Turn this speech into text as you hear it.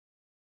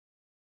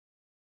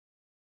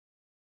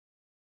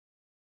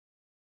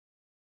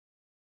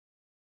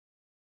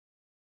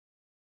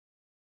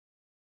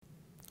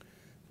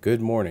Good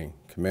morning,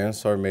 Command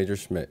Sergeant Major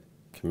Schmidt,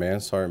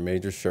 Command Sergeant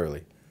Major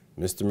Shirley,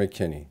 Mr.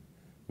 McKinney,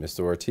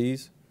 Mr.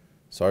 Ortiz,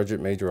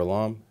 Sergeant Major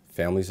Alam,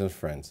 families and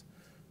friends.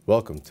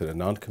 Welcome to the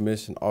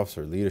Non-Commissioned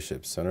Officer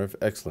Leadership Center of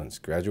Excellence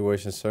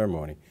graduation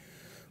ceremony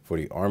for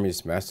the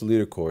Army's Master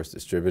Leader Course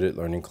Distributed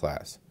Learning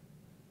class.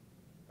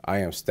 I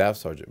am Staff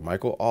Sergeant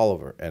Michael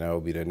Oliver, and I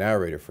will be the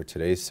narrator for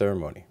today's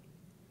ceremony.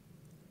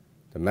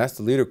 The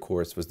Master Leader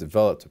Course was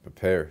developed to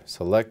prepare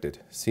selected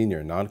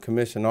senior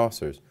non-commissioned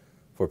officers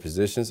for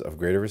positions of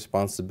greater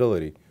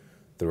responsibility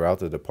throughout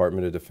the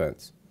Department of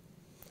Defense.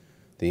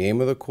 The aim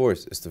of the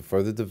course is to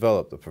further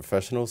develop the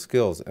professional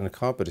skills and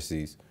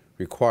competencies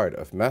required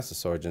of Master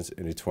Sergeants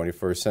in the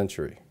 21st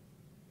century.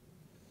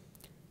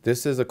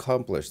 This is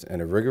accomplished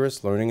in a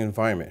rigorous learning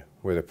environment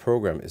where the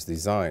program is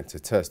designed to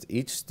test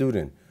each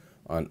student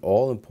on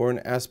all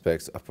important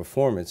aspects of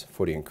performance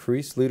for the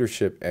increased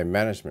leadership and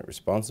management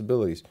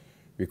responsibilities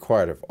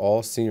required of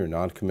all senior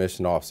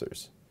non-commissioned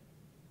officers.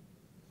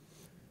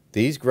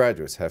 These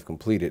graduates have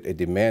completed a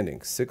demanding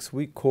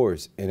 6-week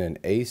course in an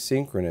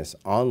asynchronous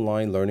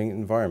online learning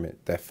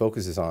environment that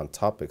focuses on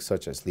topics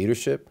such as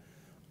leadership,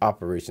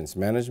 operations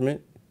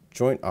management,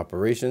 joint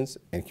operations,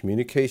 and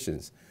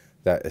communications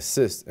that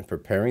assist in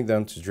preparing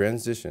them to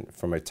transition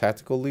from a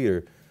tactical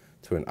leader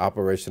to an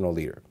operational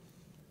leader.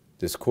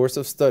 This course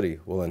of study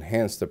will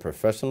enhance their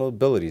professional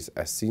abilities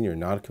as senior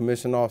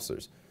non-commissioned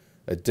officers.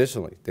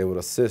 Additionally, they will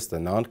assist the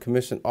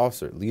Non-Commissioned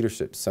Officer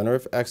Leadership Center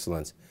of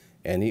Excellence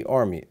and the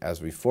Army as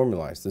we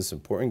formalize this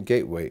important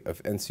gateway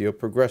of NCO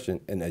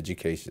progression in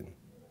education.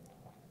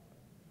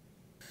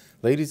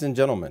 Ladies and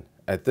gentlemen,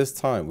 at this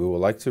time we would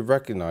like to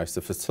recognize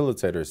the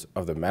facilitators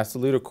of the Master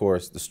Leader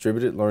Course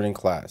Distributed Learning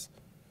class,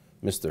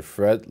 Mr.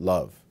 Fred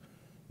Love,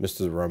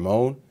 Mr.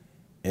 Ramon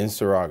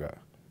Insaraga,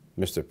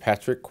 Mr.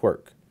 Patrick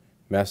Quirk,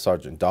 Master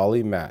Sergeant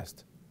Dolly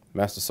Mast,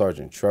 Master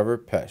Sergeant Trevor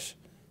Pesh,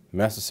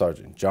 Master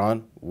Sergeant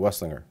John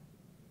Wesslinger.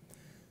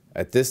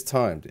 At this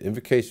time, the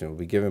invocation will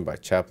be given by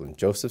Chaplain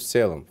Joseph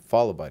Salem,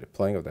 followed by the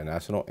playing of the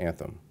National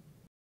Anthem.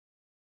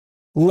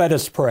 Let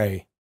us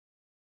pray.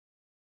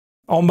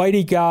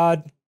 Almighty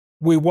God,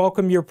 we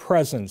welcome your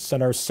presence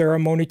in our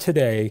ceremony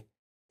today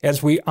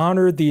as we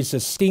honor these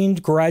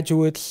esteemed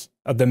graduates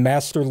of the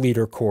Master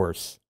Leader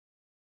Course.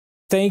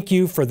 Thank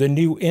you for the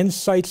new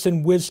insights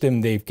and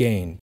wisdom they've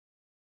gained,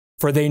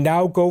 for they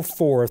now go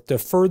forth to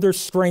further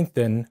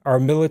strengthen our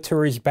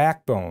military's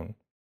backbone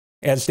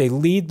as they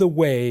lead the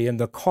way in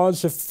the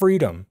cause of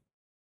freedom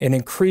in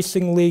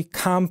increasingly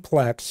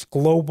complex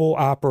global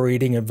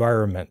operating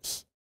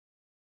environments.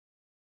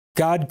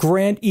 God,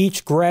 grant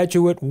each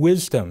graduate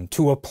wisdom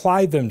to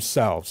apply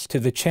themselves to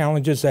the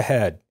challenges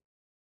ahead.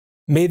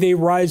 May they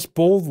rise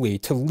boldly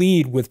to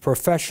lead with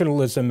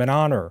professionalism and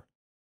honor.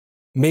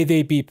 May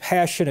they be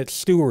passionate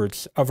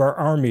stewards of our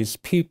Army's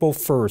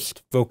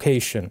people-first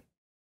vocation.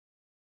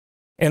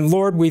 And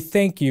Lord, we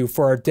thank you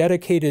for our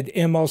dedicated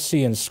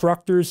MLC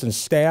instructors and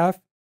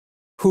staff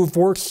who've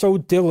worked so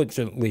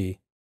diligently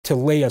to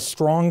lay a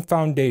strong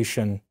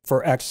foundation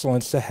for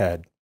excellence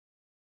ahead.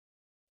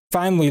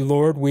 Finally,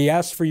 Lord, we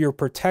ask for your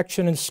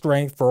protection and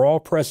strength for all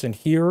present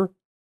here,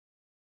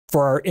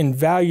 for our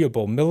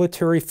invaluable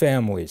military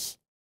families,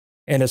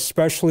 and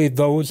especially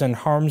those in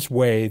harm's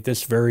way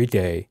this very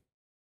day.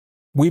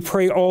 We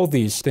pray all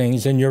these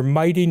things in your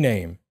mighty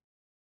name.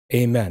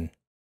 Amen.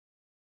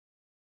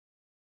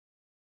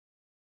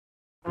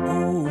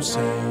 Oh,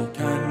 say,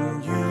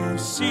 can you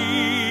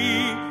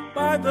see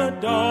by the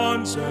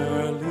dawn's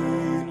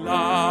early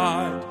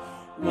light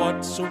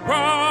what so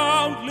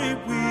proudly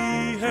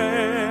we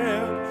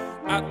hailed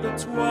at the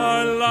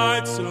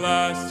twilight's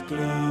last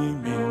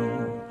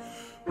gleaming,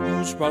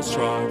 whose proud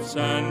stripes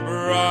and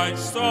bright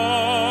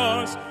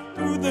stars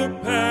through the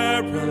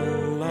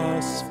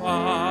perilous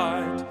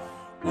fight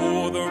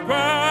o'er the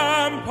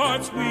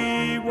ramparts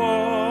we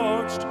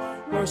watched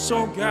were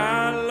so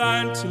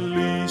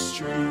gallantly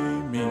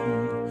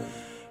streaming,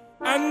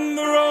 and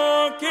the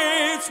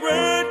rockets'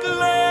 red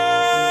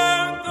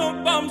glare, the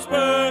bombs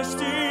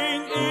bursting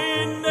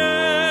in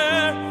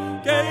air,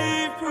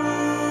 gave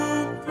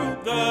proof through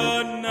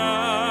the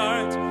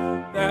night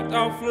that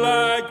our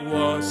flag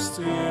was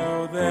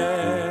still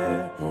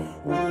there.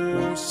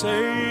 Oh,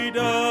 say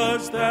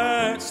does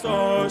that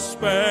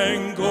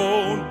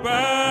star-spangled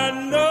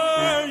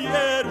banner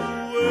yet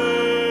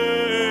wave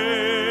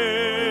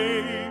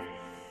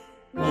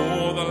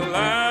o'er the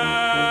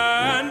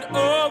land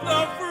of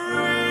the free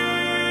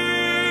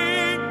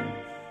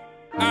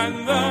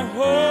and the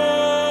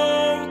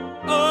home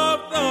of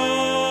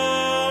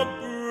the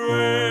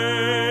brave?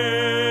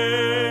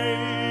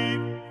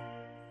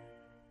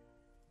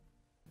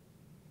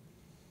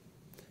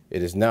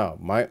 It is now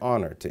my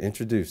honor to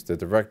introduce the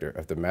Director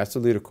of the Master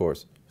Leader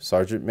Course,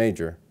 Sergeant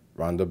Major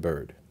Rhonda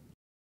Bird.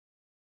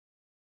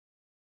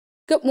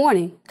 Good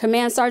morning,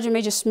 Command Sergeant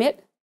Major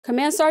Schmidt,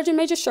 Command Sergeant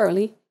Major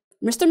Shirley,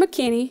 Mr.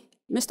 McKinney,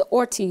 Mr.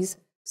 Ortiz,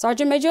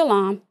 Sergeant Major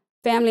Alam,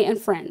 family and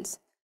friends.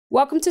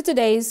 Welcome to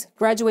today's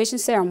graduation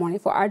ceremony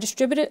for our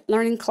Distributed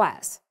Learning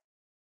class.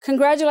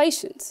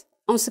 Congratulations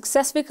on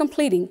successfully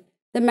completing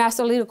the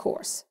Master Leader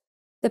Course.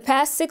 The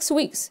past 6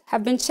 weeks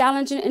have been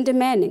challenging and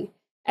demanding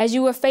as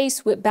you were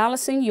faced with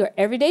balancing your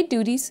everyday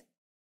duties,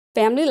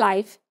 family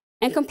life,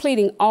 and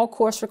completing all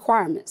course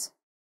requirements.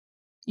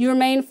 You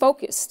remained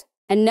focused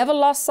and never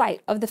lost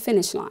sight of the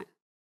finish line.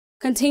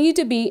 Continue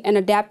to be an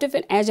adaptive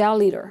and agile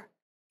leader.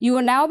 You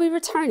will now be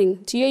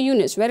returning to your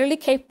units readily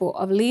capable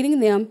of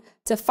leading them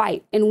to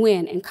fight and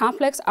win in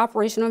complex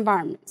operational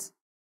environments.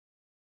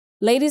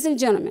 Ladies and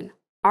gentlemen,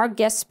 our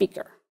guest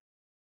speaker.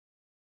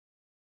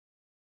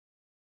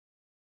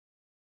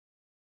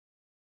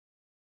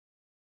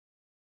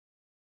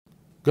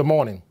 Good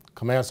morning,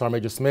 Command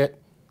Sergeant Major Smith,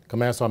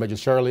 Command Sergeant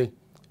Major Shirley,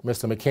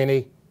 Mr.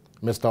 McKinney,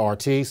 Mr.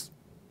 Ortiz,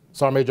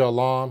 Sergeant Major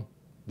Alam,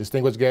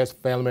 distinguished guests,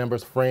 family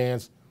members,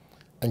 friends,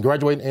 and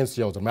graduating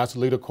NCOs, the Master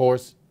Leader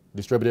Course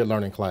Distributed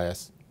Learning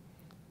class.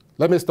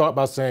 Let me start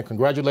by saying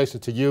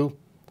congratulations to you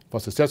for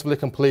successfully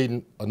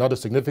completing another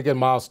significant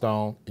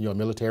milestone in your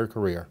military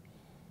career.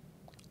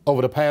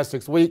 Over the past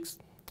 6 weeks,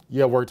 you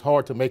have worked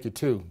hard to make it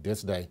to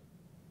this day.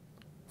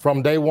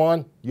 From day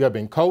one, you have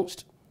been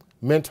coached,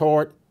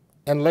 mentored,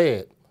 and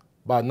led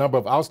by a number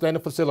of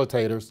outstanding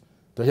facilitators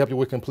to help you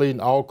with completing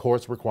all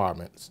course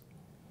requirements.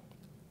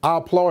 I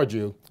applaud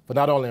you for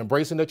not only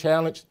embracing the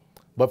challenge,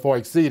 but for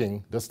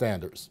exceeding the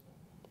standards.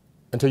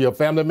 And to your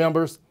family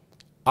members,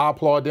 I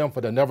applaud them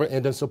for their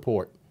never-ending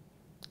support.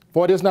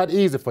 For it is not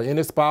easy for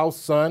any spouse,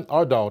 son,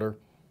 or daughter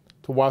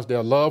to watch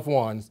their loved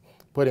ones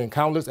put in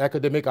countless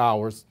academic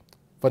hours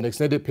for an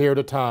extended period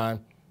of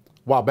time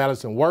while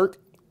balancing work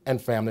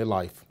and family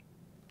life.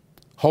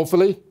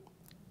 Hopefully,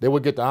 they will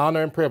get the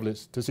honor and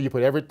privilege to see you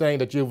put everything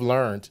that you've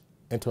learned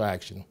into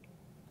action.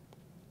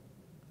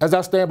 As I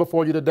stand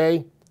before you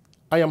today,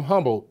 I am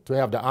humbled to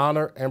have the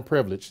honor and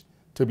privilege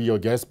to be your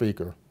guest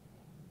speaker.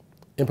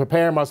 In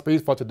preparing my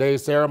speech for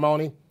today's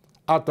ceremony,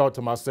 I thought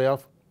to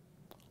myself,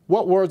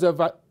 what words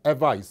of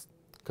advice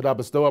could I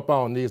bestow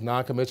upon these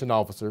non-commissioned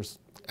officers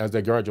as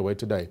they graduate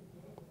today?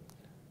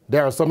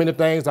 There are so many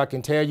things I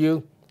can tell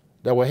you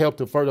that will help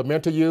to further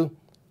mentor you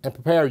and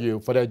prepare you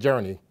for that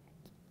journey.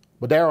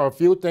 But there are a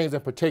few things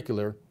in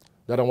particular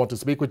that I want to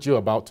speak with you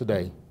about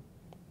today.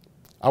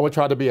 I will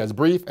try to be as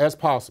brief as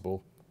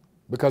possible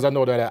because I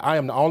know that I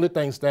am the only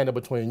thing standing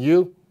between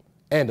you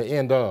and the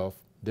end of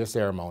this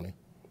ceremony.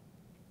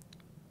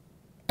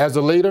 As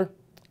a leader,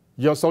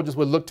 your soldiers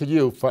will look to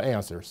you for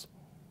answers.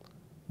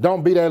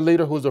 Don't be that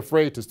leader who's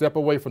afraid to step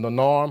away from the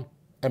norm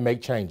and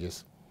make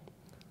changes.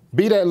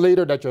 Be that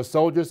leader that your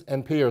soldiers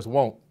and peers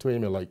want to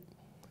emulate.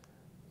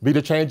 Be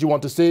the change you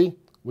want to see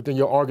within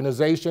your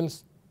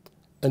organizations,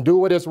 and do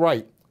what is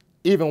right,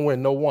 even when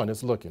no one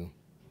is looking.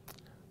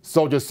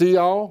 Soldiers see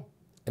all,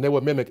 and they will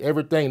mimic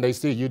everything they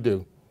see you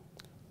do.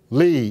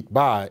 Lead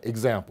by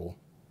example.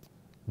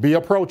 Be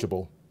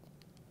approachable,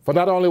 for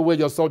not only will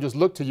your soldiers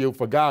look to you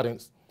for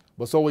guidance,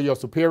 but so will your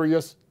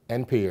superiors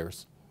and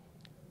peers.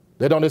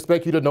 They don't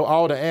expect you to know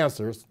all the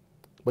answers,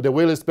 but they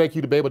will expect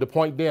you to be able to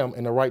point them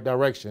in the right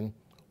direction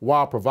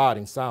while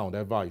providing sound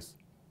advice.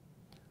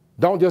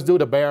 Don't just do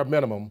the bare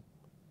minimum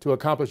to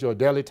accomplish your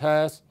daily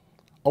tasks,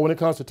 or when it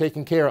comes to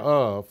taking care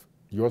of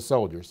your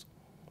soldiers.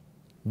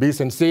 Be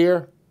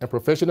sincere and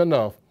proficient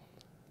enough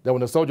that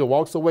when a soldier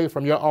walks away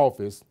from your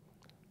office,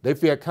 they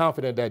feel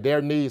confident that their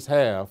needs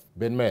have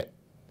been met.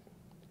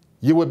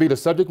 You will be the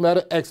subject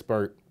matter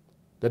expert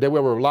that they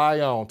will rely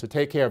on to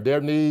take care of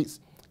their needs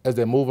as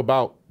they move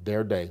about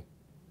their day.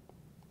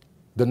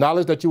 The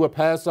knowledge that you will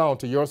pass on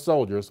to your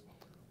soldiers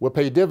will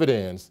pay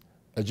dividends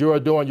as you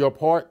are doing your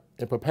part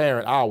in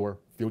preparing our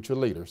future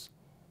leaders.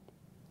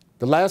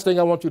 The last thing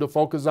I want you to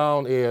focus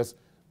on is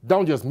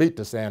don't just meet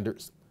the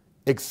standards,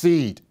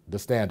 exceed the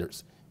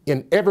standards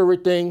in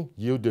everything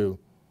you do.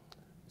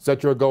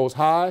 Set your goals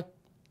high, and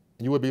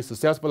you will be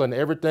successful in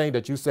everything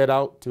that you set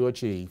out to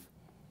achieve.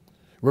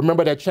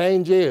 Remember that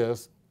change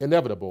is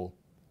inevitable,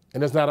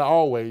 and it's not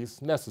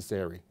always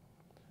necessary.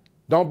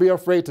 Don't be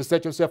afraid to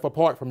set yourself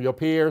apart from your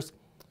peers,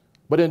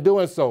 but in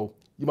doing so,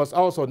 you must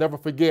also never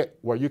forget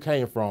where you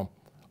came from,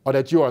 or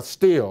that you are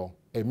still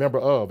a member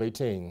of a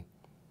team.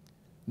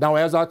 Now,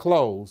 as I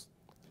close,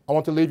 I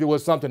want to leave you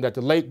with something that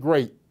the late,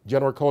 great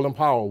General Colin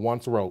Powell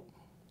once wrote.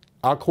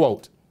 I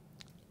quote,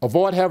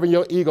 "Avoid having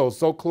your ego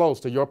so close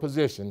to your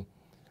position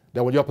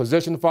that when your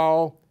position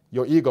falls,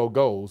 your ego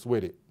goes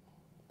with it.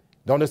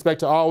 Don't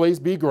expect to always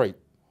be great.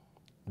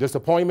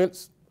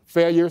 Disappointments,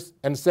 failures,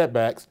 and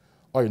setbacks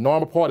are a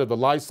normal part of the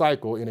life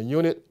cycle in a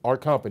unit or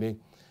company,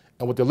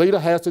 and what the leader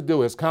has to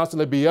do is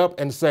constantly be up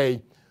and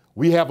say,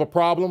 we have a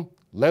problem,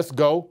 let's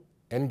go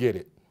and get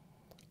it.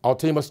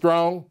 Ultima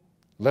strong,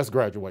 let's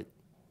graduate."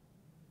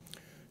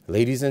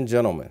 Ladies and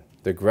gentlemen,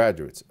 the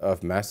graduates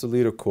of Master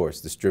Leader Course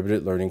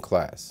Distributed Learning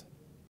class.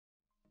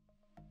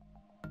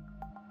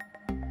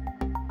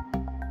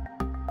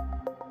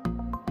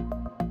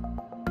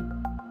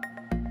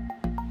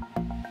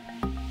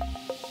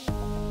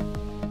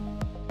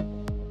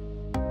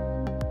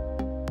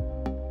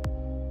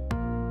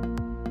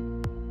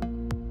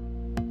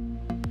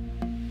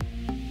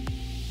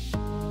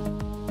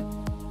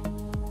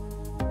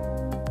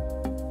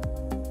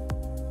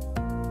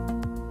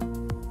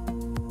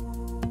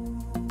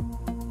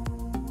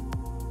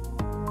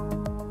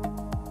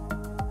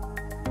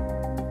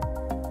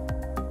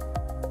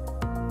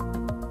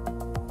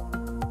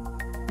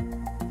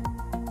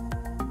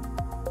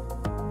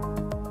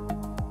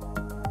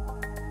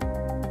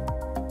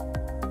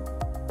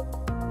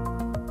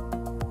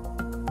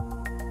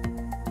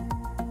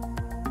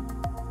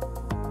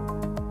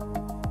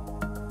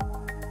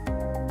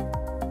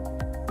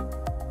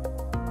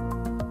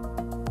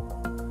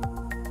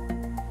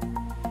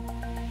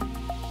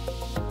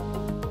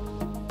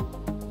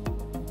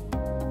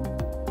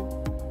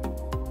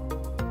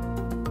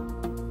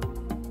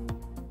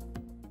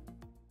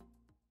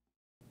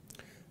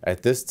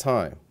 At this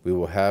time, we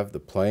will have the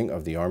playing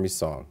of the Army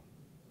song.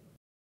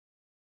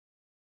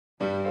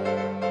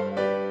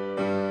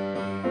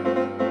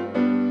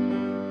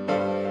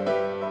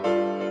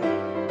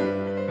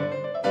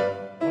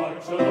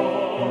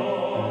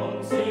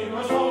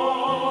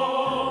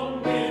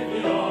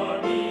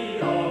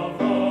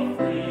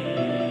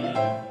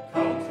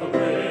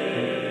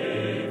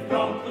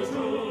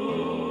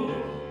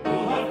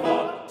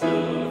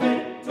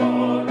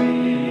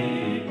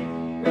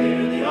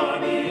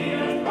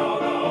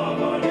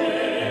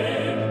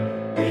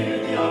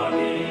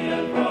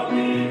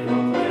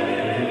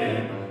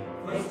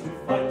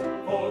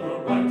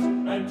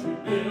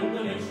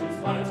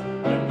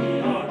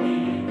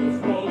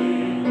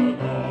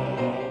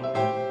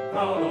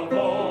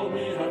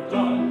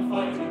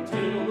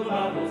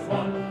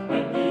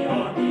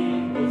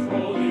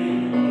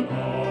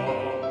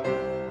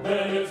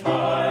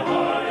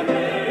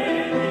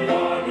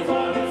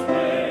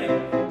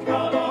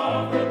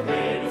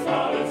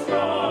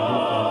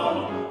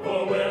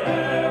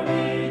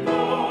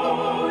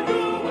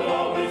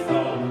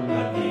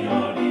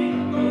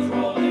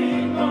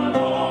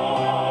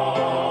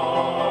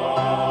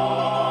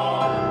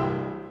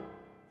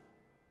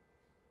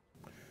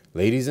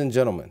 Ladies and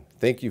gentlemen,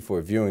 thank you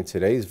for viewing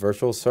today's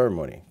virtual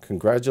ceremony.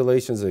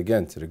 Congratulations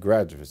again to the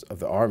graduates of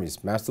the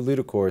Army's Master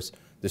Leader Course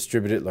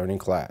Distributed Learning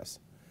class.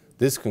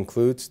 This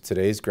concludes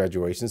today's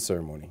graduation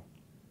ceremony.